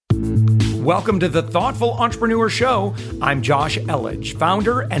Welcome to the Thoughtful Entrepreneur Show. I'm Josh Elledge,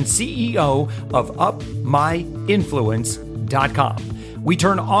 founder and CEO of UpMyInfluence.com. We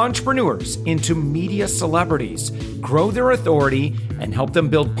turn entrepreneurs into media celebrities, grow their authority, and help them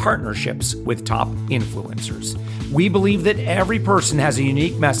build partnerships with top influencers. We believe that every person has a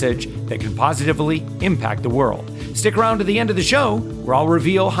unique message that can positively impact the world. Stick around to the end of the show, where I'll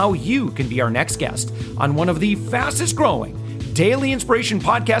reveal how you can be our next guest on one of the fastest growing daily inspiration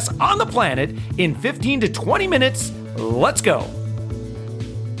podcasts on the planet in 15 to 20 minutes. Let's go.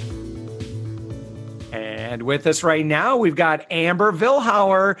 And with us right now, we've got Amber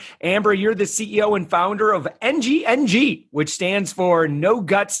Vilhauer. Amber, you're the CEO and founder of NGNG, which stands for No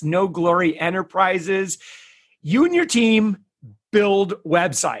Guts, No Glory Enterprises. You and your team build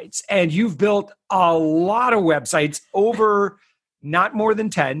websites, and you've built a lot of websites, over not more than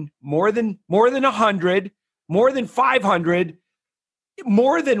 10, more than 100, more than 500,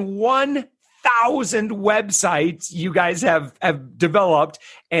 more than 1,000 websites you guys have developed.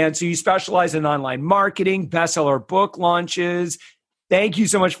 And so you specialize in online marketing, bestseller book launches. Thank you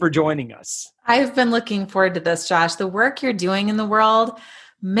so much for joining us. I've been looking forward to this, Josh. The work you're doing in the world,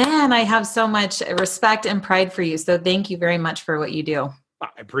 man, I have so much respect and pride for you. So thank you very much for what you do. I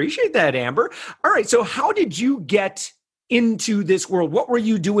appreciate that, Amber. All right. So how did you get into this world? What were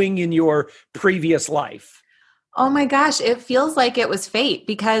you doing in your previous life? Oh my gosh, it feels like it was fate,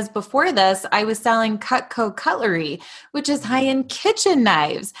 because before this, I was selling Cutco cutlery, which is high-end kitchen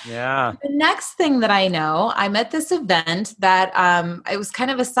knives. Yeah. The next thing that I know, I'm at this event that it was kind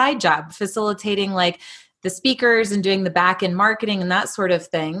of a side job, facilitating like the speakers and doing the back-end marketing and that sort of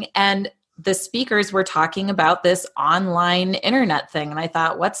thing. And the speakers were talking about this online internet thing. And I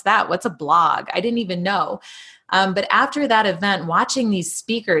thought, what's that? What's a blog? I didn't even know. But after that event, watching these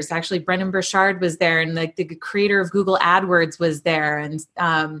speakers, actually Brendan Burchard was there, and the creator of Google AdWords was there. And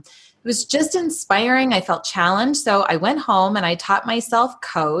it was just inspiring. I felt challenged. So I went home and I taught myself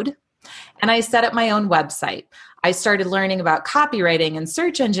code, and I set up my own website. I started learning about copywriting and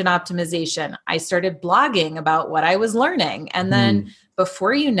search engine optimization. I started blogging about what I was learning. And then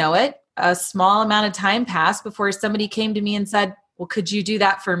before you know it, a small amount of time passed before somebody came to me and said, well, could you do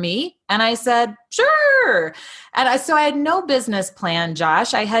that for me? And I said, sure. And so I had no business plan,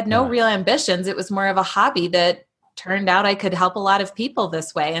 Josh. I had no real ambitions. It was more of a hobby that turned out I could help a lot of people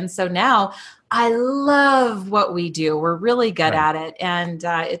this way. And so now I love what we do. We're really good at it. And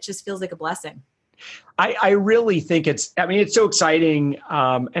it just feels like a blessing. I really think it's so exciting.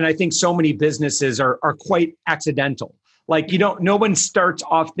 And I think so many businesses are quite accidental. Like, no one starts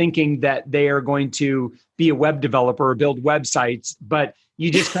off thinking that they are going to be a web developer or build websites, but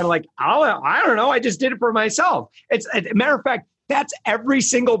you just kind of like, I don't know, I just did it for myself. It's a matter of fact, that's every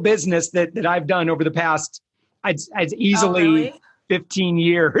single business that I've done over the past, I'd easily 15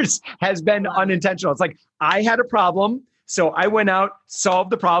 years has been unintentional. It's like, I had a problem, so I went out,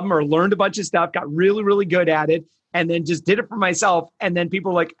 solved the problem, or learned a bunch of stuff, got really, really good at it, and then just did it for myself. And then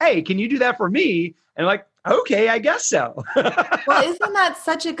people were like, hey, can you do that for me? And like, okay, I guess so. Well, isn't that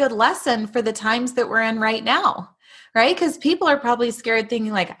such a good lesson for the times that we're in right now, right? Because people are probably scared,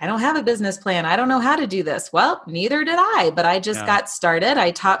 thinking like, I don't have a business plan. I don't know how to do this. Well, neither did I, but I just got started.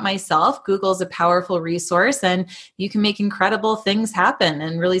 I taught myself. Google's a powerful resource, and you can make incredible things happen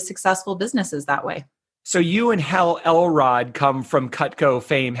and really successful businesses that way. So you and Hal Elrod come from Cutco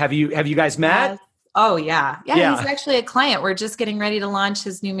fame. Have you guys met? Yes. Oh, yeah. He's actually a client. We're just getting ready to launch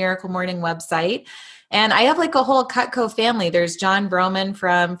his new Miracle Morning website. And I have like a whole Cutco family. There's John Broman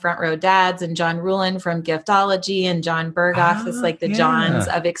from Front Row Dads, and John Rulin from Giftology, and John Berghoff is like the Johns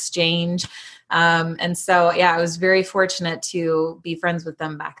of Exchange. And so, I was very fortunate to be friends with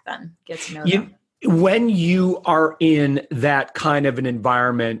them back then, get to know them. When you are in that kind of an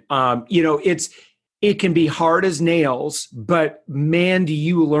environment, it can be hard as nails, but man, do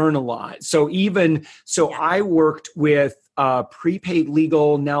you learn a lot. So I worked with Prepaid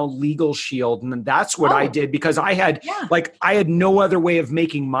Legal, now Legal Shield. And that's what I did, because I had no other way of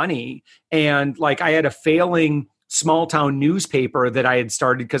making money. And like, I had a failing small town newspaper that I had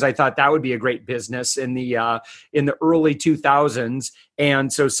started because I thought that would be a great business in the early 2000s.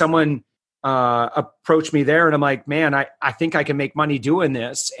 And so someone approached me there, and I'm like, man, I think I can make money doing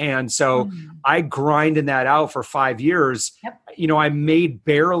this. And so I grinded that out for 5 years. Yep. I made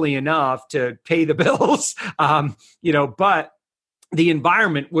barely enough to pay the bills, but the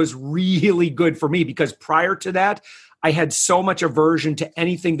environment was really good for me, because prior to that, I had so much aversion to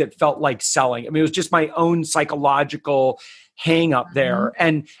anything that felt like selling. I mean, it was just my own psychological hang up there.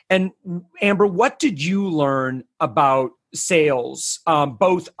 And Amber, what did you learn about sales,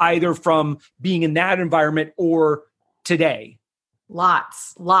 both either from being in that environment or today?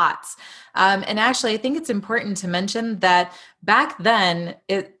 Lots. And actually, I think it's important to mention that back then,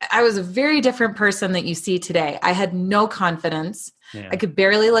 I was a very different person that you see today. I had no confidence. Yeah. I could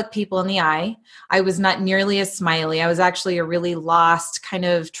barely look people in the eye. I was not nearly as smiley. I was actually a really lost, kind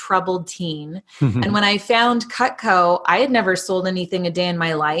of troubled teen. And when I found Cutco, I had never sold anything a day in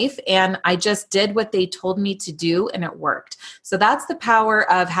my life. And I just did what they told me to do, and it worked. So that's the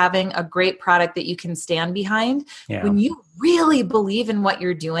power of having a great product that you can stand behind. Yeah. When you really believe in what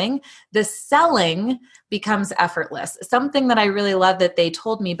you're doing, the selling becomes effortless. Something that I really love that they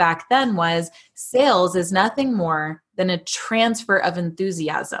told me back then was sales is nothing more than a transfer of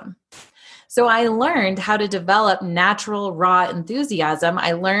enthusiasm. So I learned how to develop natural, raw enthusiasm.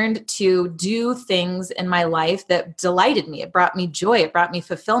 I learned to do things in my life that delighted me. It brought me joy. It brought me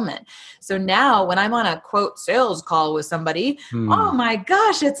fulfillment. So now when I'm on a quote sales call with somebody, oh my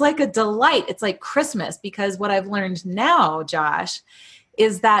gosh, it's like a delight. It's like Christmas, because what I've learned now, Josh,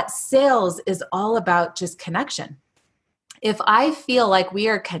 is that sales is all about just connection. If I feel like we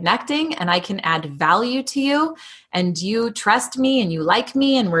are connecting and I can add value to you and you trust me and you like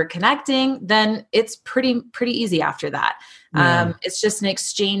me and we're connecting, then it's pretty easy after that. Yeah. It's just an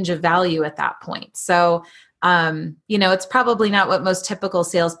exchange of value at that point. So, it's probably not what most typical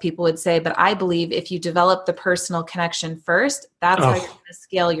salespeople would say, but I believe if you develop the personal connection first, that's how you're going to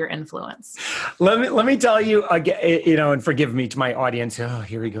scale your influence. Let me tell you again, and forgive me to my audience. Oh,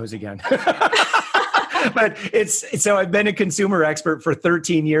 here he goes again. But so I've been a consumer expert for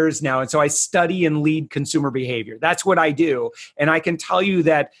 13 years now. And so I study and lead consumer behavior. That's what I do. And I can tell you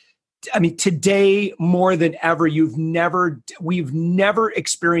that, today more than ever, we've never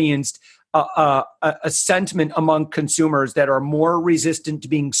experienced a sentiment among consumers that are more resistant to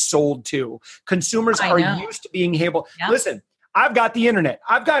being sold to. Consumers are used to being able, listen, I've got the internet.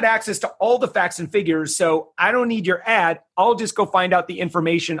 I've got access to all the facts and figures, so I don't need your ad. I'll just go find out the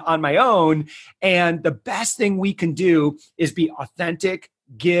information on my own. And the best thing we can do is be authentic,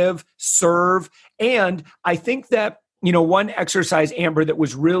 give, serve. And I think that, one exercise, Amber, that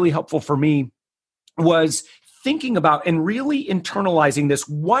was really helpful for me was thinking about and really internalizing this.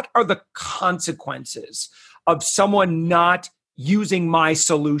 What are the consequences of someone not using my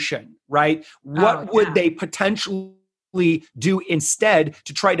solution, right? What would they potentially do instead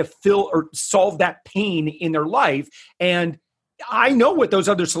to try to fill or solve that pain in their life? And I know what those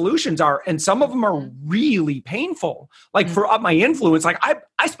other solutions are, and some of them are really painful. Like for Up My Influence, like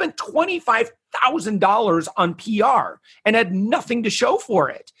I spent $25,000 on PR and had nothing to show for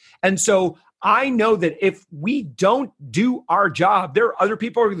it. And so I know that if we don't do our job, there are other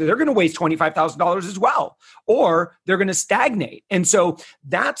people, they're going to waste $25,000 as well, or they're going to stagnate. And so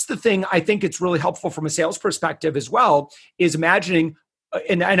that's the thing I think it's really helpful from a sales perspective as well, is imagining,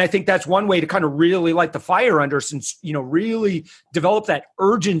 and I think that's one way to kind of really light the fire under, since, really develop that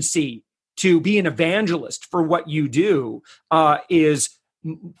urgency to be an evangelist for what you do, is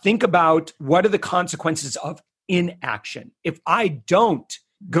think about what are the consequences of inaction. If I don't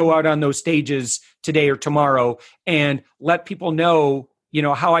go out on those stages today or tomorrow and let people know,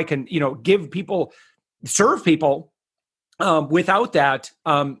 how I can, serve people. Without that,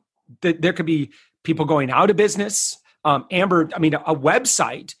 there could be people going out of business. Amber, a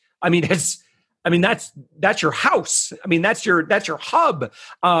website, that's your house. That's your hub.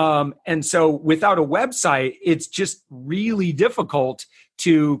 And so without a website, it's just really difficult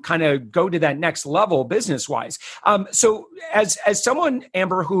to kind of go to that next level business wise. So as someone,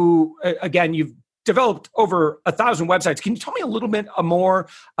 Amber, who, again, you've developed over 1,000 websites, can you tell me a little bit more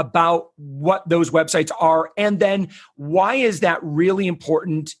about what those websites are? And then why is that really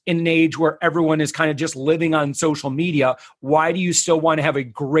important in an age where everyone is kind of just living on social media? Why do you still want to have a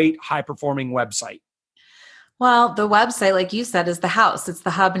great high performing website? Well, the website, like you said, is the house. It's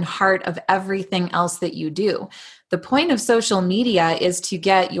the hub and heart of everything else that you do. The point of social media is to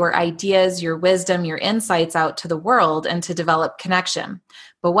get your ideas, your wisdom, your insights out to the world and to develop connection.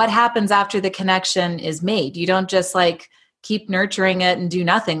 But what happens after the connection is made? You don't just keep nurturing it and do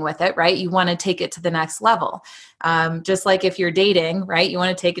nothing with it, right? You want to take it to the next level. Just like if you're dating, right? You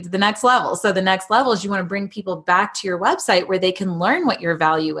want to take it to the next level. So the next level is you want to bring people back to your website where they can learn what your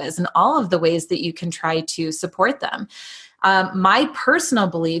value is and all of the ways that you can try to support them. My personal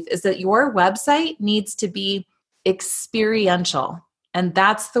belief is that your website needs to be experiential. And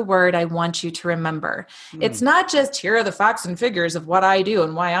that's the word I want you to remember. It's not just here are the facts and figures of what I do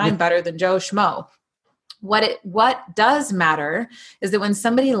and why I'm better than Joe Schmo. What does matter is that when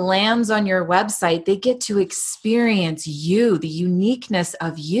somebody lands on your website, they get to experience you, the uniqueness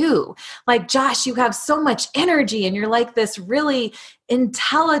of you. Like, Josh, you have so much energy and you're like this really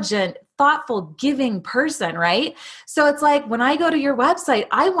intelligent, thoughtful, giving person, right? So it's like when I go to your website,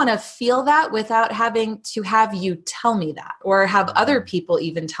 I want to feel that without having to have you tell me that or have other people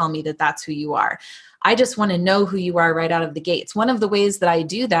even tell me that that's who you are. I just want to know who you are right out of the gates. One of the ways that I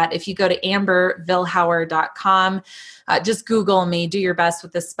do that, if you go to ambervilhauer.com, just Google me, do your best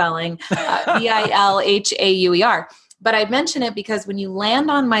with the spelling, Vilhauer. But I mention it because when you land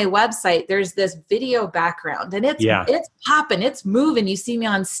on my website, there's this video background and it's popping, it's moving. You see me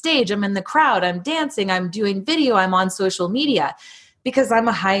on stage, I'm in the crowd, I'm dancing, I'm doing video, I'm on social media because I'm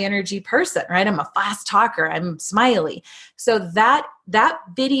a high energy person, right? I'm a fast talker, I'm smiley. So that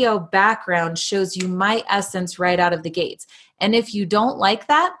video background shows you my essence right out of the gates. And if you don't like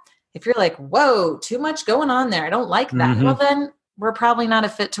that, if you're like, whoa, too much going on there, I don't like that. Well, then we're probably not a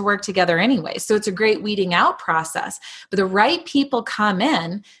fit to work together anyway. So it's a great weeding out process. But the right people come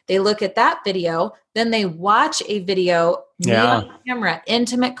in, they look at that video, then they watch a video, meet on camera,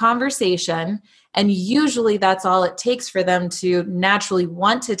 intimate conversation. And usually that's all it takes for them to naturally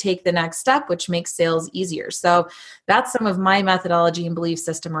want to take the next step, which makes sales easier. So that's some of my methodology and belief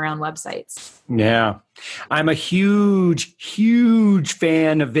system around websites. Yeah. I'm a huge, huge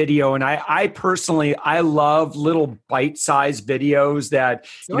fan of video. And I personally, I love little bite-sized videos that,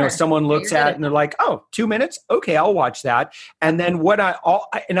 someone looks at and they're like, oh, 2 minutes. Okay, I'll watch that. And then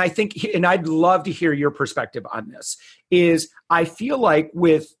I think I'd love to hear your perspective on this is I feel like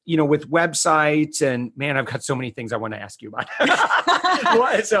with websites and man, I've got so many things I want to ask you about.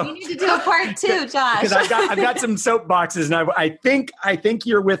 So you need to do a part 2, Josh. Because I've got some soapboxes and I think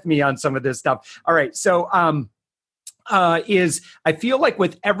you're with me on some of this stuff. All right. So, I feel like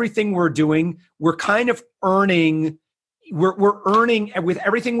with everything we're doing, we're kind of earning, we're earning with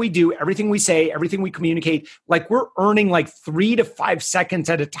everything we do, everything we say, everything we communicate, like we're earning like 3 to 5 seconds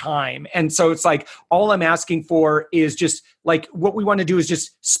at a time. And so it's like, all I'm asking for is just like, what we want to do is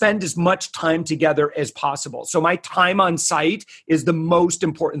just spend as much time together as possible. So my time on site is the most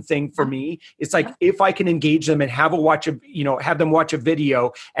important thing for me. It's like, if I can engage them and have them watch a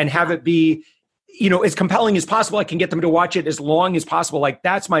video and have it be, as compelling as possible, I can get them to watch it as long as possible. Like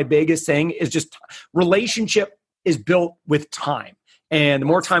that's my biggest thing is just relationship is built with time. And the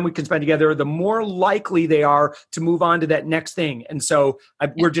more time we can spend together, the more likely they are to move on to that next thing. And so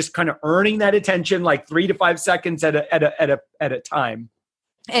we're just kind of earning that attention, like 3 to 5 seconds at a time.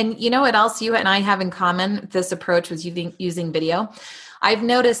 And you know what else you and I have in common? This approach was using video. I've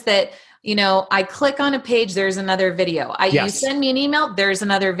noticed that, I click on a page, there's another video. You send me an email, there's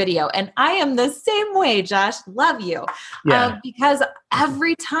another video. And I am the same way, Josh. Love you. Because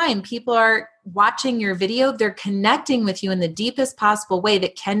every time people are watching your video, they're connecting with you in the deepest possible way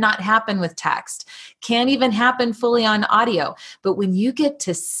that cannot happen with text, can't even happen fully on audio. But when you get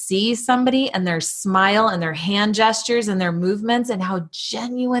to see somebody and their smile and their hand gestures and their movements and how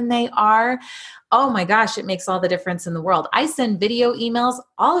genuine they are, oh my gosh, it makes all the difference in the world. I send video emails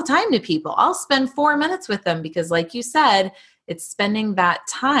all the time to people. I'll spend 4 minutes with them because like you said, it's spending that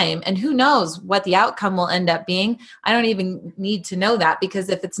time and who knows what the outcome will end up being. I don't even need to know that because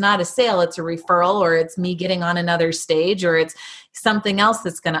if it's not a sale, it's a referral or it's me getting on another stage or it's something else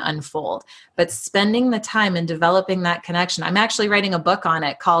that's going to unfold. But spending the time and developing that connection. I'm actually writing a book on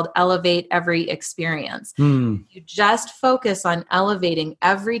it called Elevate Every Experience. You just focus on elevating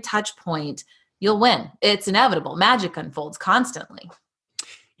every touch point, you'll win. It's inevitable. Magic unfolds constantly.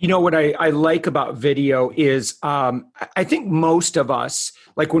 What I like about video is I think most of us,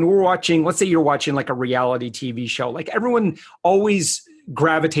 like when we're watching, let's say you're watching like a reality TV show, like everyone always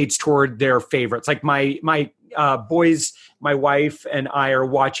gravitates toward their favorites. Like my boys, my wife and I are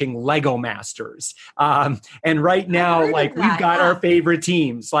watching Lego Masters. And right now, like we've got our favorite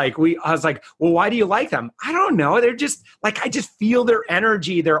teams. I was like, well, why do you like them? I don't know. They're just like, I just feel their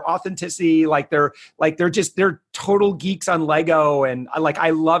energy, their authenticity. They're total geeks on Lego. And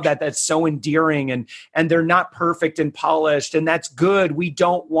I love that. That's so endearing and they're not perfect and polished. And that's good. We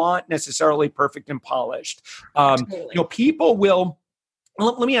don't want necessarily perfect and polished. People will,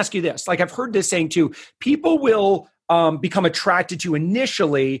 let me ask you this. Like I've heard this saying too, people will become attracted to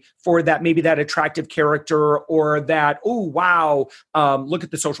initially for that, maybe that attractive character or that, oh, wow, look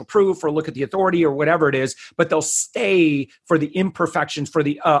at the social proof or look at the authority or whatever it is, but they'll stay for the imperfections, for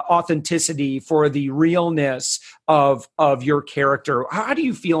the authenticity, for the realness of your character. How do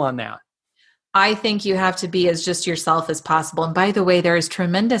you feel on that? I think you have to be as just yourself as possible. And by the way, there is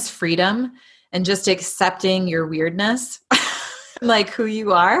tremendous freedom in just accepting your weirdness. like who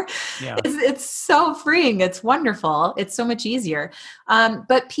you are. Yeah. It's so freeing. It's wonderful. It's so much easier.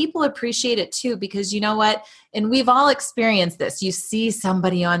 But people appreciate it too, because you know what? And we've all experienced this. You see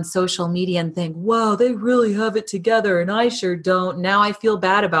somebody on social media and think, whoa, they really have it together. And I sure don't. Now I feel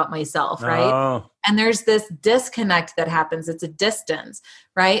bad about myself. Right. Oh. And there's this disconnect that happens. It's a distance,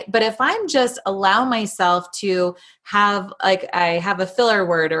 right? But if I'm just allow myself to have, like, I have a filler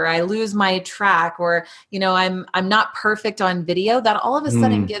word, or I lose my track, or, you know, I'm not perfect on video, that all of a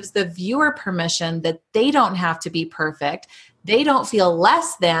sudden gives the viewer permission that they don't have to be perfect. They don't feel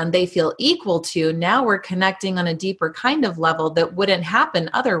less than, they feel equal to. Now we're connecting on a deeper kind of level that wouldn't happen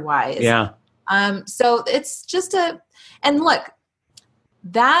otherwise. Yeah. So it's just and look,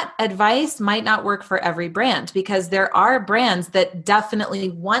 that advice might not work for every brand, because there are brands that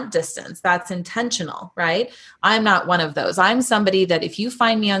definitely want distance. That's intentional, right? I'm not one of those. I'm somebody that if you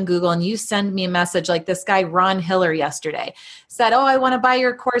find me on Google and you send me a message like this guy, Ron Hiller, yesterday said, oh, I want to buy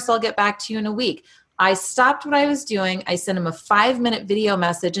your course. I'll get back to you in a week. I stopped what I was doing. I sent him a 5-minute video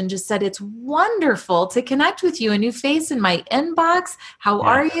message and just said, it's wonderful to connect with you. A new face in my inbox. How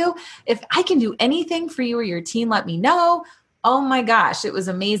are you? If I can do anything for you or your team, let me know. Oh my gosh, it was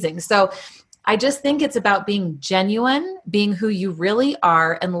amazing. So I just think it's about being genuine, being who you really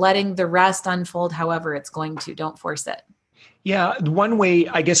are, and letting the rest unfold however it's going to. Don't force it. Yeah. One way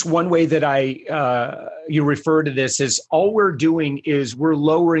that you refer to this is all we're doing is we're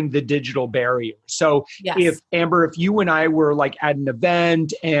lowering the digital barrier. So if Amber, if you and I were like at an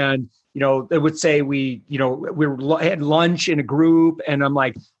event and, you know, they would say we had lunch in a group, and I'm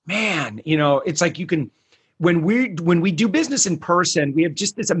like, man, you know, it's like you can, when we do business in person, we have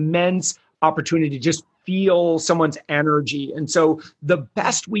just this immense opportunity to just feel someone's energy. And so the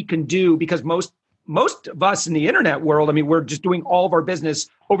best we can do, because most of us in the internet world, I mean, we're just doing all of our business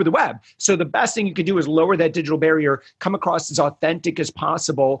over the web. So the best thing you can do is lower that digital barrier, come across as authentic as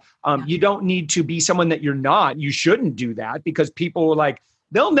possible. You don't need to be someone that you're not. You shouldn't do that, because people are like,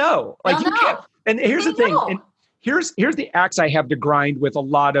 they'll know. Like you can't. And here's the thing. And here's the axe I have to grind with a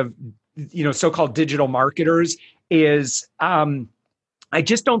lot of, you know, so-called digital marketers is I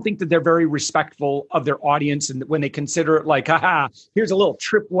just don't think that they're very respectful of their audience. And when they consider it like, here's a little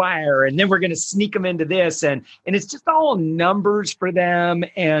tripwire, and then we're going to sneak them into this. And it's just all numbers for them.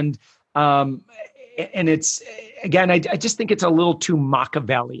 And it's, again, I just think it's a little too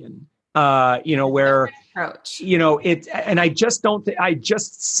Machiavellian, you know, where, approach. You know, and I just don't, I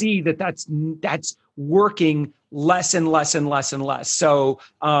just see that that's working less and less and less and less. So,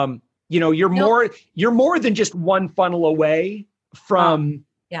 you know, you're more than just one funnel away from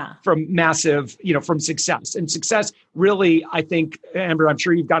massive, you know, from success. And success really, I think, Amber, I'm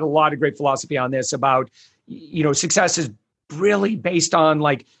sure you've got a lot of great philosophy on this about, you know, success is really based on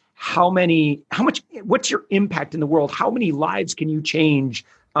like what's your impact in the world? How many lives can you change?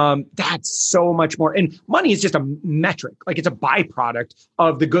 That's so much more. And money is just a metric, like it's a byproduct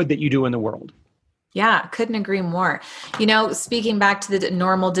of the good that you do in the world. Yeah, couldn't agree more. You know, speaking back to the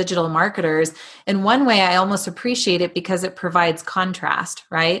normal digital marketers, in one way, I almost appreciate it because it provides contrast,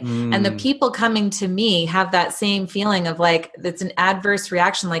 right? And the people coming to me have that same feeling of like, it's an adverse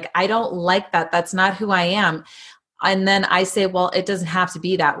reaction. Like, I don't like that. That's not who I am. And then I say, well, it doesn't have to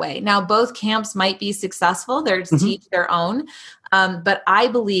be that way. Now, both camps might be successful. They're to teach their own. But I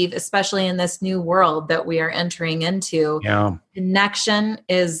believe, especially in this new world that we are entering into, connection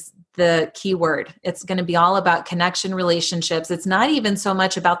is the key word. It's going to be all about connection, relationships. It's not even so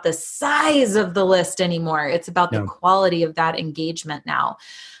much about the size of the list anymore. It's about the quality of that engagement now.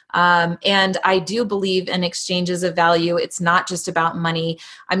 And I do believe in exchanges of value. It's not just about money.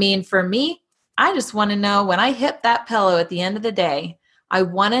 I mean, for me, I just want to know when I hit that pillow at the end of the day, I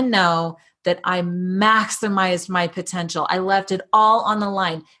want to know that I maximized my potential. I left it all on the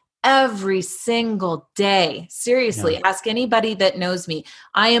line. Every single day. Seriously, ask anybody that knows me.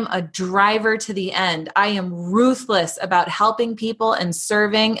 I am a driver to the end. I am ruthless about helping people and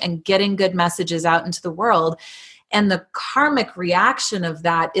serving and getting good messages out into the world. And the karmic reaction of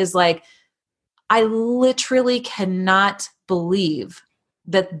that is like, I literally cannot believe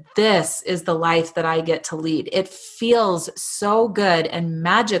that this is the life that I get to lead. It feels so good and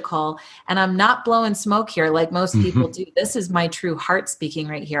magical. And I'm not blowing smoke here like most people do. This is my true heart speaking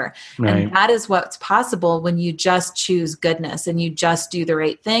right here. Right. And that is what's possible when you just choose goodness and you just do the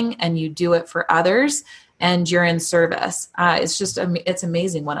right thing and you do it for others and you're in service. It's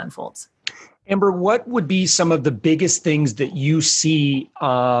amazing what unfolds. Amber, what would be some of the biggest things that you see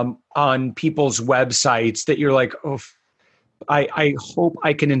on people's websites that you're like, oh, I hope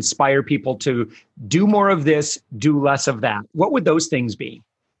I can inspire people to do more of this, do less of that? What would those things be?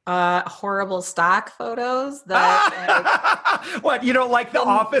 Horrible stock photos that What, you don't like The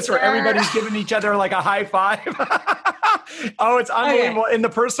Office where everybody's giving each other like a high five? Oh, it's unbelievable. In the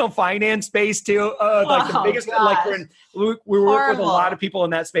personal finance space too. Like the biggest, gosh. like we work with a lot of people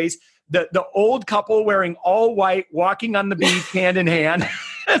in that space. The old couple wearing all white, walking on the beach hand in hand.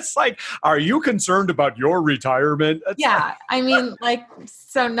 It's like, are you concerned about your retirement? Yeah. I mean, like,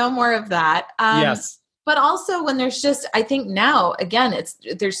 so no more of that. Yes. But also when there's just, I think now, again,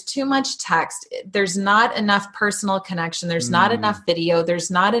 there's too much text. There's not enough personal connection. There's not enough video.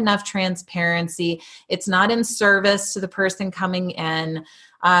 There's not enough transparency. It's not in service to the person coming in.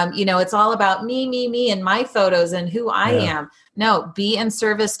 It's all about me, and my photos and who I am. No, be in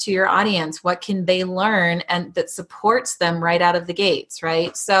service to your audience. What can they learn and that supports them right out of the gates,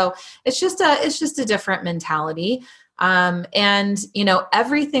 right? So it's just a different mentality.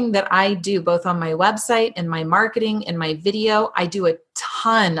 Everything that I do, both on my website and my marketing and my video, I do a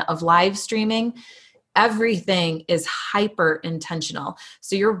ton of live streaming. Everything is hyper intentional.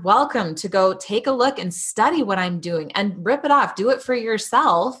 So you're welcome to go take a look and study what I'm doing and rip it off. Do it for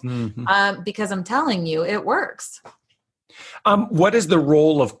yourself because I'm telling you, it works. What is the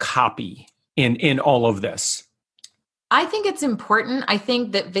role of copy in all of this? I think it's important. I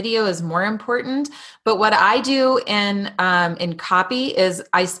think that video is more important. But what I do in copy is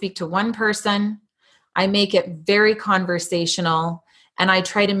I speak to one person. I make it very conversational, and I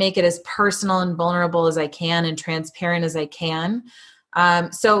try to make it as personal and vulnerable as I can and transparent as I can.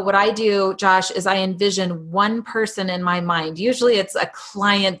 So what I do, Josh, is I envision one person in my mind. Usually it's a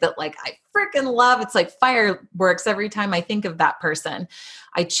client that like I freaking love. It's like fireworks every time I think of that person.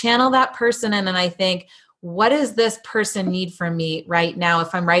 I channel that person in and I think, what does this person need from me right now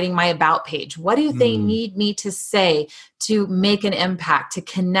if I'm writing my about page? What do they need me to say to make an impact, to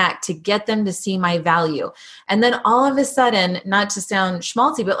connect, to get them to see my value? And then all of a sudden, not to sound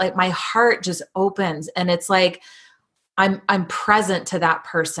schmaltzy, but like my heart just opens and it's like, I'm present to that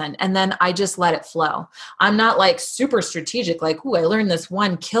person. And then I just let it flow. I'm not like super strategic, like, ooh, I learned this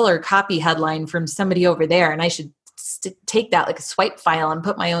one killer copy headline from somebody over there and I should take that like a swipe file and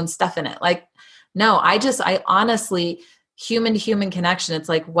put my own stuff in it. Like, no, I honestly, human to human connection. It's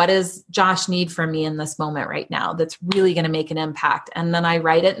like, what does Josh need from me in this moment right now that's really going to make an impact? And then I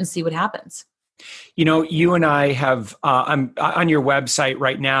write it and see what happens. You and I have, I'm on your website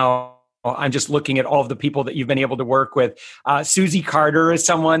right now. I'm just looking at all of the people that you've been able to work with. Susie Carter is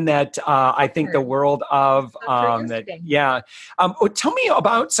someone that I think the world of. Tell me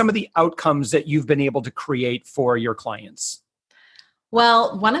about some of the outcomes that you've been able to create for your clients.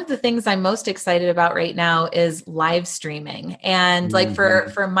 Well, one of the things I'm most excited about right now is live streaming. And like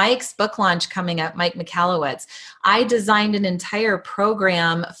for Mike's book launch coming up, Mike Michalowicz, I designed an entire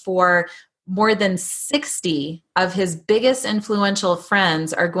program for more than 60 of his biggest influential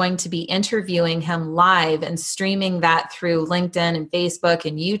friends are going to be interviewing him live and streaming that through LinkedIn and Facebook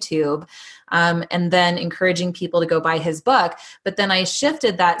and YouTube, and then encouraging people to go buy his book. But then I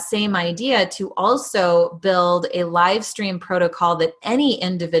shifted that same idea to also build a live stream protocol that any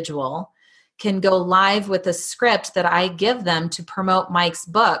individual can go live with a script that I give them to promote Mike's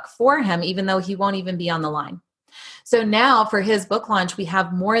book for him, even though he won't even be on the line. So now for his book launch, we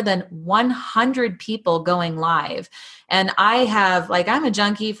have more than 100 people going live. And I'm a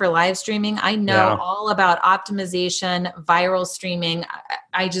junkie for live streaming. I know all about optimization, viral streaming.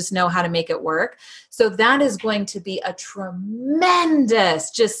 I just know how to make it work. So that is going to be a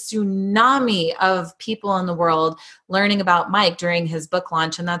tremendous just tsunami of people in the world learning about Mike during his book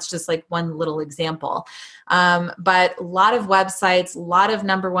launch. And that's just like one little example. But a lot of websites, a lot of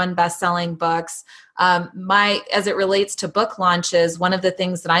 #1 best-selling books. As it relates to book launches, one of the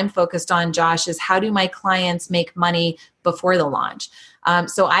things that I'm focused on, Josh, is how do my clients make money before the launch?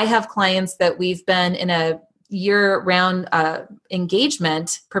 So I have clients that we've been in a year-round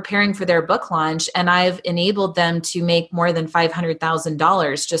engagement preparing for their book launch, and I've enabled them to make more than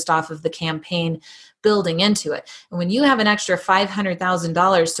 $500,000 just off of the campaign building into it. And when you have an extra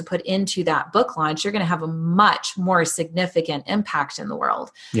 $500,000 to put into that book launch, you're going to have a much more significant impact in the world.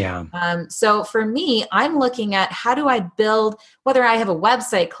 Yeah. So for me, I'm looking at how do I build, whether I have a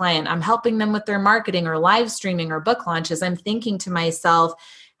website client, I'm helping them with their marketing or live streaming or book launches, I'm thinking to myself,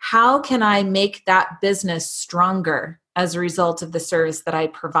 how can I make that business stronger as a result of the service that I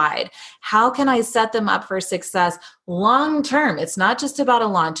provide? How can I set them up for success long term? It's not just about a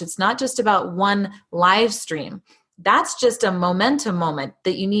launch. It's not just about one live stream. That's just a momentum moment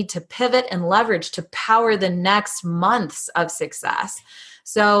that you need to pivot and leverage to power the next months of success.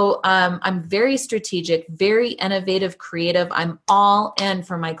 So I'm very strategic, very innovative, creative. I'm all in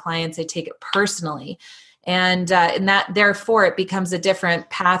for my clients. I take it personally. And that, therefore, it becomes a different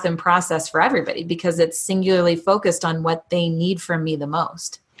path and process for everybody because it's singularly focused on what they need from me the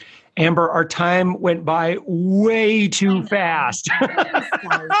most. Amber, our time went by way too fast.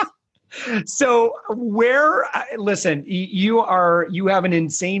 So listen, you have an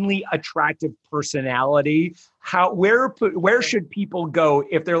insanely attractive personality. Where should people go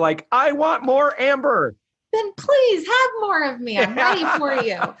if they're like, I want more Amber? Then please have more of me. I'm ready for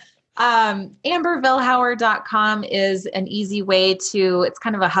you. AmberVilhauer.com is an easy way it's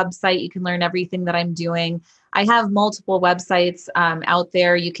kind of a hub site. You can learn everything that I'm doing. I have multiple websites out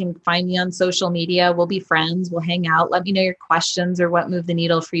there. You can find me on social media. We'll be friends. We'll hang out. Let me know your questions or what moved the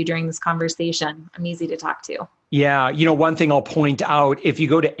needle for you during this conversation. I'm easy to talk to. Yeah. One thing I'll point out, if you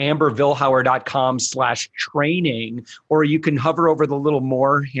go to ambervilhauer.com/training, or you can hover over the little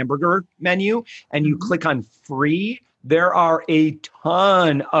more hamburger menu and you click on free, there are a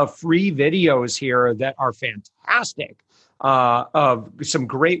ton of free videos here that are fantastic, of some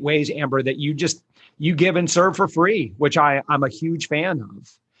great ways, Amber, that you give and serve for free, which I'm a huge fan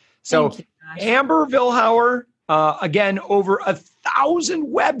of. So Amber Vilhauer, again, over 1,000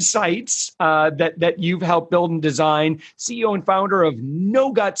 websites that you've helped build and design, CEO and founder of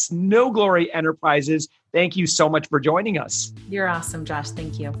No Guts, No Glory Enterprises. Thank you so much for joining us. You're awesome, Josh.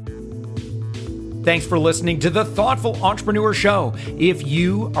 Thank you. Thanks for listening to the Thoughtful Entrepreneur Show. If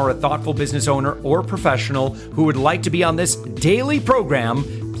you are a thoughtful business owner or professional who would like to be on this daily program,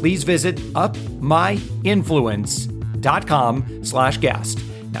 please visit upmyinfluence.com/guest.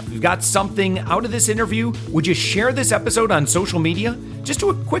 Now, if you've got something out of this interview, would you share this episode on social media? Just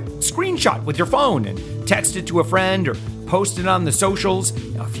do a quick screenshot with your phone and text it to a friend or post it on the socials.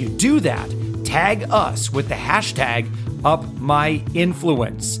 Now, if you do that, tag us with the hashtag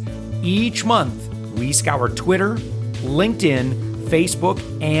UpMyInfluence. Each month, we scour Twitter, LinkedIn, Facebook,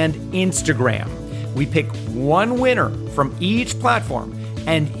 and Instagram. We pick one winner from each platform,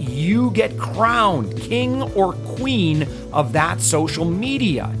 and you get crowned king or queen of that social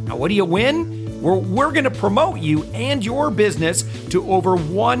media. Now, what do you win? We're going to promote you and your business to over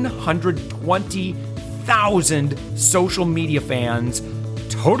 120,000 social media fans,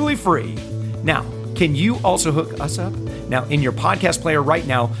 totally free. Now, can you also hook us up? Now, in your podcast player right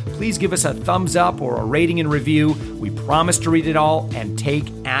now, please give us a thumbs up or a rating and review. We promise to read it all and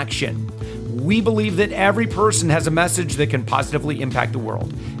take action. We believe that every person has a message that can positively impact the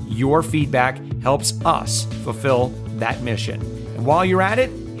world. Your feedback helps us fulfill that mission. And while you're at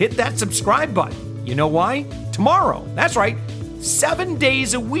it, hit that subscribe button. You know why? Tomorrow, that's right, 7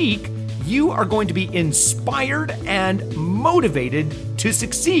 days a week, you are going to be inspired and motivated to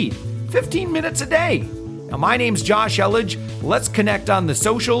succeed. 15 minutes a day. Now, my name's Josh Elledge. Let's connect on the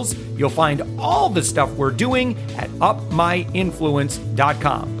socials. You'll find all the stuff we're doing at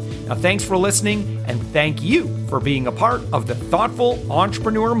upmyinfluence.com. Now, thanks for listening, and thank you for being a part of the Thoughtful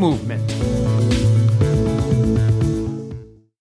Entrepreneur Movement.